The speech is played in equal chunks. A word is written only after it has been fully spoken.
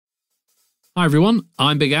Hi everyone,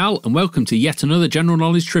 I'm Big Al and welcome to yet another general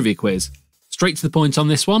knowledge trivia quiz. Straight to the point on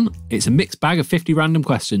this one, it's a mixed bag of 50 random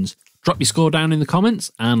questions. Drop your score down in the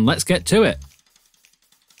comments and let's get to it.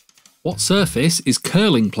 What surface is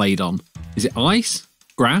curling played on? Is it ice,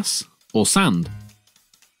 grass or sand?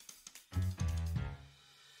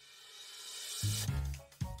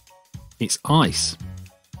 It's ice.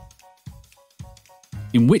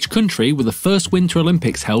 In which country were the first Winter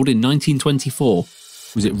Olympics held in 1924?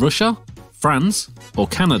 Was it Russia, France or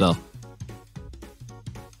Canada?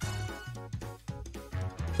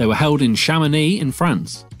 They were held in Chamonix in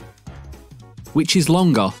France. Which is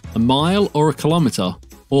longer, a mile or a kilometre?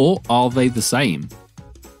 Or are they the same?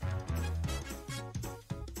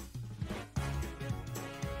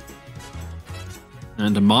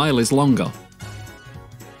 And a mile is longer.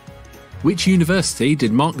 Which university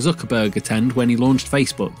did Mark Zuckerberg attend when he launched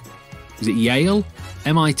Facebook? Was it Yale,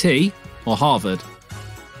 MIT or Harvard?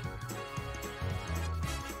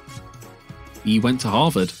 He went to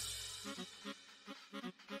Harvard.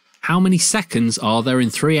 How many seconds are there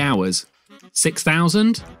in 3 hours?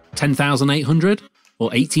 6,000, 10,800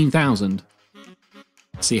 or 18,000?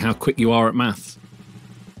 See how quick you are at maths.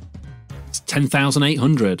 It's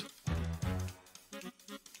 10,800.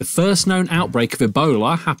 The first known outbreak of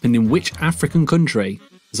Ebola happened in which African country?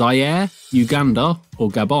 Zaire, Uganda or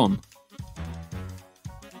Gabon?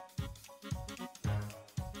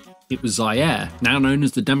 It was Zaire, now known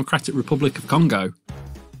as the Democratic Republic of Congo.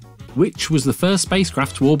 Which was the first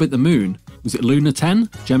spacecraft to orbit the moon? Was it Luna 10,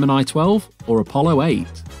 Gemini 12 or Apollo 8?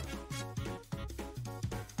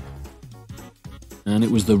 And it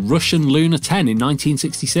was the Russian Luna 10 in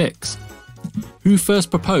 1966. Who first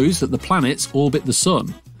proposed that the planets orbit the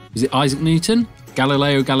Sun? Was it Isaac Newton,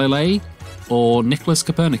 Galileo Galilei or Nicholas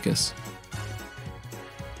Copernicus?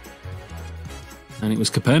 And it was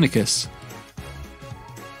Copernicus.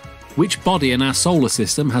 Which body in our solar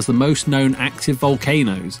system has the most known active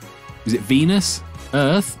volcanoes? Is it Venus,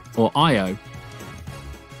 Earth or Io?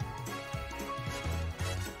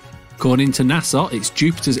 According to NASA, it's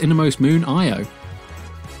Jupiter's innermost moon, Io.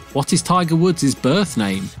 What is Tiger Woods' birth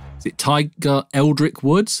name? Is it Tiger Eldrick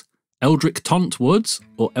Woods, Eldrick Tont Woods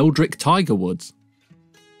or Eldrick Tiger Woods?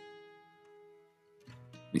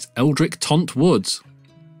 It's Eldrick Tont Woods.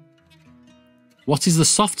 What is the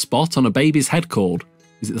soft spot on a baby's head called?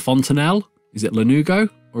 Is it the fontanelle, is it lanugo,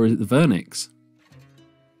 or is it the vernix?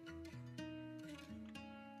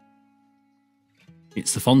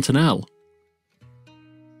 It's the fontanelle.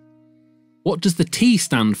 What does the T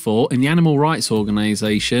stand for in the animal rights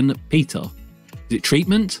organisation PETA? Is it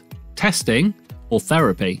treatment, testing, or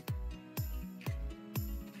therapy?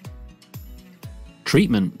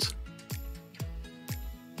 Treatment.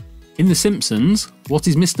 In The Simpsons, what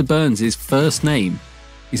is Mr. Burns' first name?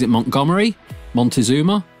 Is it Montgomery,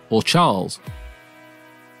 Montezuma or Charles?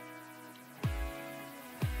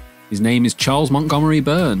 His name is Charles Montgomery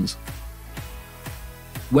Burns.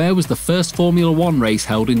 Where was the first Formula One race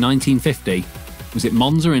held in 1950? Was it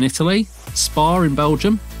Monza in Italy, Spa in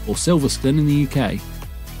Belgium or Silverstone in the UK?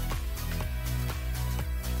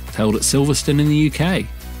 It's held at Silverstone in the UK.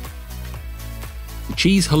 The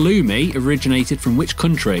cheese halloumi originated from which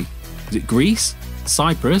country? Is it Greece,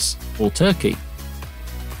 Cyprus or Turkey?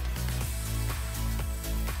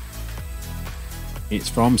 It's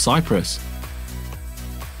from Cyprus.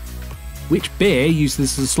 Which beer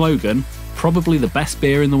uses the slogan, probably the best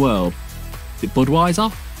beer in the world? Is it Budweiser,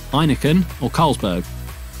 Heineken or Carlsberg?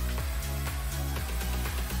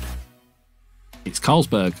 It's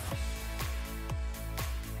Carlsberg.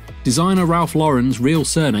 Designer Ralph Lauren's real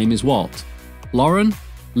surname is what? Lauren,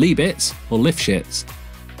 Liebitz or Lifshitz?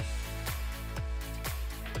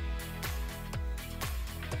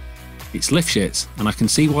 It's Lifshitz, and I can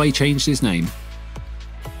see why he changed his name.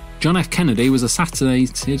 John F. Kennedy was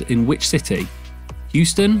assassinated in which city?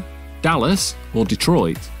 Houston, Dallas or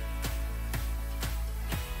Detroit?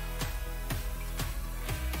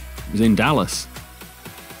 It was in Dallas.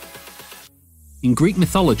 In Greek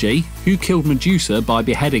mythology, who killed Medusa by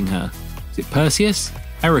beheading her? Is it Perseus,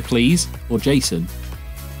 Heracles or Jason?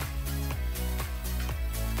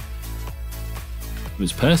 It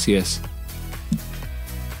was Perseus.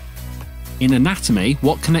 In anatomy,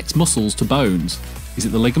 what connects muscles to bones? Is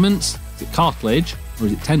it the ligaments, is it cartilage or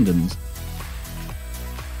is it tendons?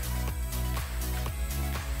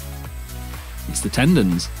 It's the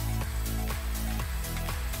tendons.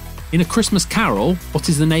 In A Christmas Carol, what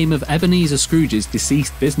is the name of Ebenezer Scrooge's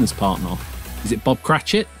deceased business partner? Is it Bob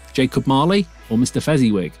Cratchit, Jacob Marley or Mr.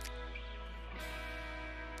 Fezziwig?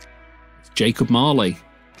 It's Jacob Marley.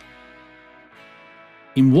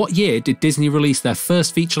 In what year did Disney release their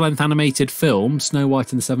first feature-length animated film, Snow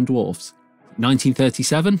White and the Seven Dwarfs?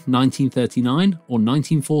 1937, 1939, or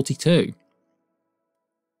 1942?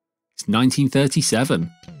 It's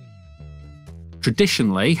 1937.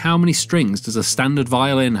 Traditionally, how many strings does a standard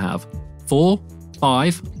violin have? 4,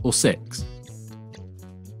 5, or 6?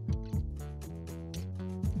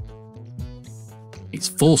 It's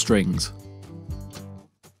 4 strings.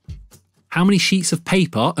 How many sheets of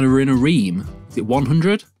paper are in a ream? Is it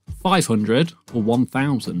 100, 500, or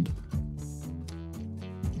 1000?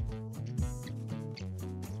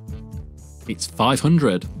 It's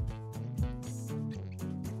 500.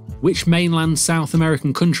 Which mainland South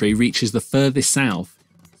American country reaches the furthest south?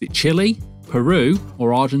 Is it Chile, Peru,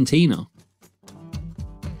 or Argentina?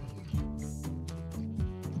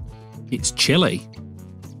 It's Chile.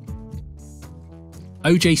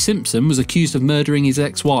 O.J. Simpson was accused of murdering his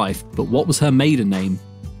ex-wife, but what was her maiden name?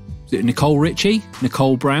 Was it Nicole Richie,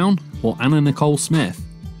 Nicole Brown, or Anna Nicole Smith?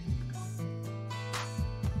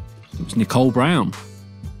 It was Nicole Brown.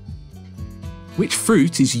 Which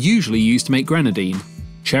fruit is usually used to make grenadine?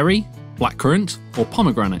 Cherry, blackcurrant, or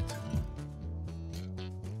pomegranate?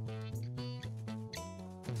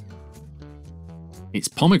 It's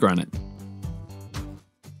pomegranate.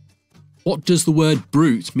 What does the word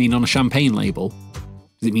brut mean on a champagne label?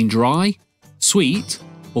 Does it mean dry, sweet,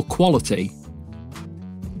 or quality?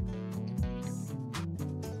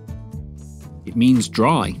 It means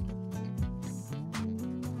dry.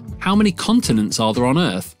 How many continents are there on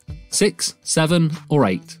Earth? 6, 7, or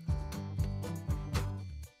 8?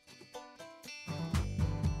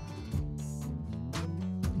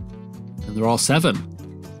 And there are 7.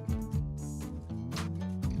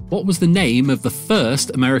 What was the name of the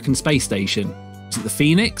first American space station? Was it the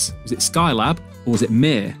Phoenix, was it Skylab, or was it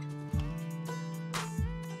Mir?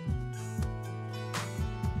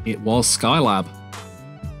 It was Skylab.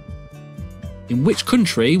 In which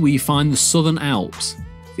country will you find the Southern Alps?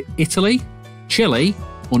 Is it Italy, Chile,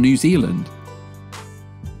 or New Zealand?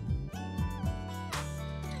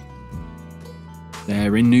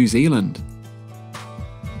 They're in New Zealand.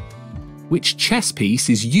 Which chess piece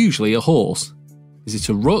is usually a horse? Is it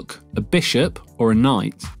a rook, a bishop, or a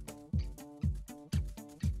knight?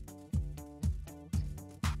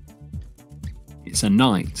 It's a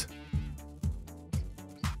knight.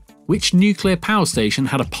 Which nuclear power station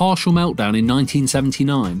had a partial meltdown in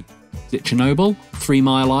 1979? Is it Chernobyl, 3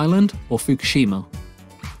 Mile Island, or Fukushima?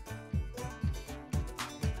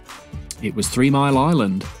 It was 3 Mile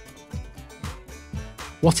Island.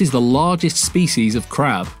 What is the largest species of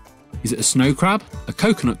crab? Is it a snow crab, a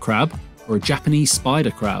coconut crab, or a Japanese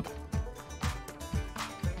spider crab?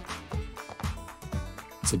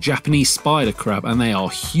 It's a Japanese spider crab, and they are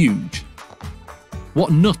huge.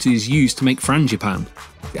 What nut is used to make frangipan?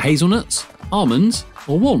 Is it hazelnuts, almonds,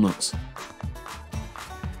 or walnuts?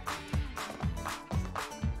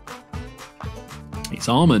 It's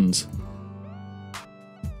almonds.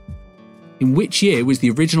 In which year was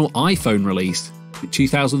the original iPhone released? Is it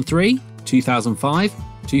 2003, 2005,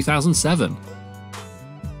 2007?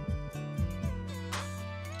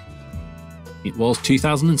 It was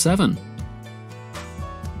 2007.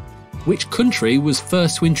 Which country was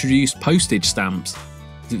first to introduce postage stamps?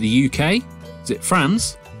 Is it the UK? Is it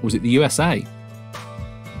France? Or was it the USA?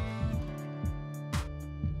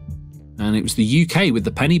 And it was the UK with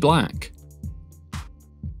the penny black.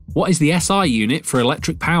 What is the SI unit for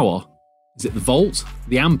electric power? Is it the volt,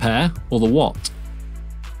 the ampere, or the watt?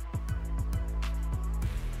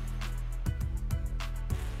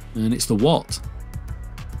 And it's the watt.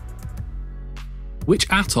 Which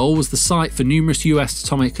atoll was the site for numerous US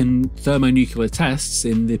atomic and thermonuclear tests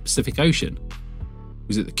in the Pacific Ocean?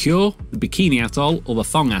 Was it the Cure, the Bikini Atoll, or the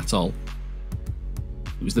Thong Atoll?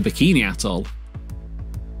 It was the Bikini Atoll.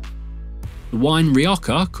 The wine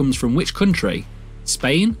Rioja comes from which country?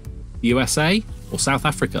 Spain, the USA, or South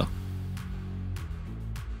Africa?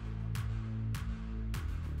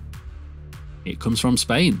 It comes from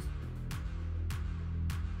Spain.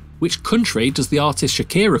 Which country does the artist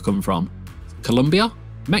Shakira come from? Colombia,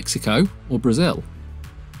 Mexico, or Brazil?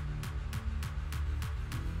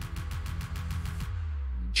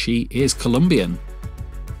 She is Colombian.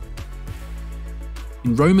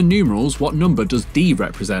 In Roman numerals, what number does D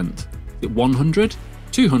represent? Is it 100,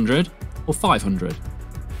 200, or 500?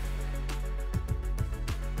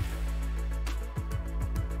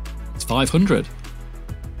 It's 500.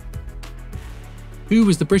 Who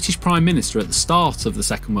was the British Prime Minister at the start of the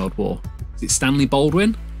Second World War? Is it Stanley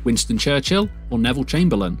Baldwin, Winston Churchill, or Neville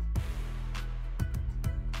Chamberlain?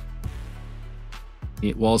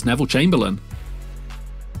 It was Neville Chamberlain.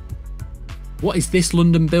 What is this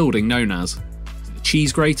London building known as? Is it the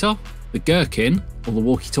cheese grater, the gherkin, or the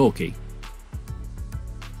walkie-talkie?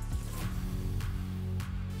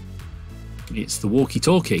 It's the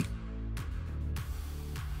walkie-talkie.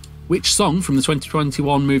 Which song from the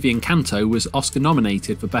 2021 movie Encanto was Oscar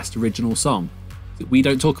nominated for Best Original Song? Is it We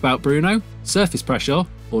Don't Talk About Bruno, Surface Pressure,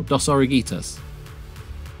 or Dos Oruguitas?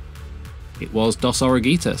 It was Dos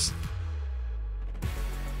Oruguitas.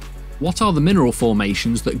 What are the mineral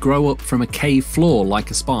formations that grow up from a cave floor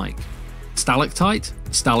like a spike? Stalactite,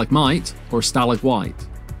 a stalagmite, or a stalagmite?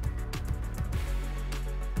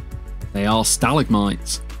 They are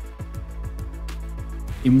stalagmites.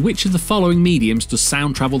 In which of the following mediums does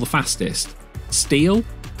sound travel the fastest? Steel,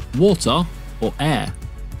 water, or air?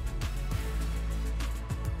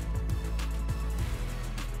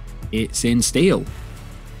 It's in steel.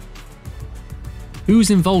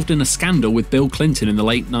 Who's involved in a scandal with Bill Clinton in the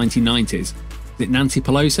late 1990s? Is it Nancy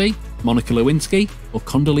Pelosi, Monica Lewinsky, or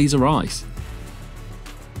Condoleezza Rice?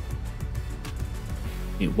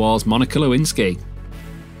 It was Monica Lewinsky.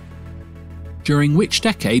 During which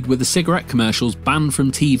decade were the cigarette commercials banned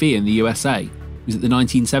from TV in the USA? Was it the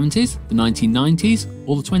 1970s, the 1990s,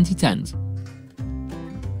 or the 2010s?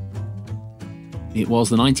 It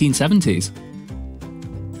was the 1970s.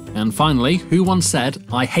 And finally, who once said,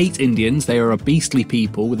 "I hate Indians, they are a beastly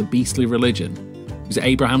people with a beastly religion"? Was it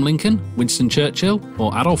Abraham Lincoln, Winston Churchill,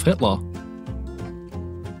 or Adolf Hitler?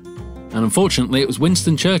 And unfortunately, it was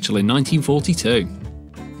Winston Churchill in 1942.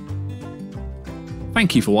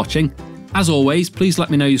 Thank you for watching. As always, please let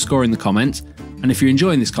me know your score in the comments, and if you're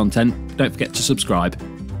enjoying this content, don't forget to subscribe.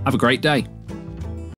 Have a great day.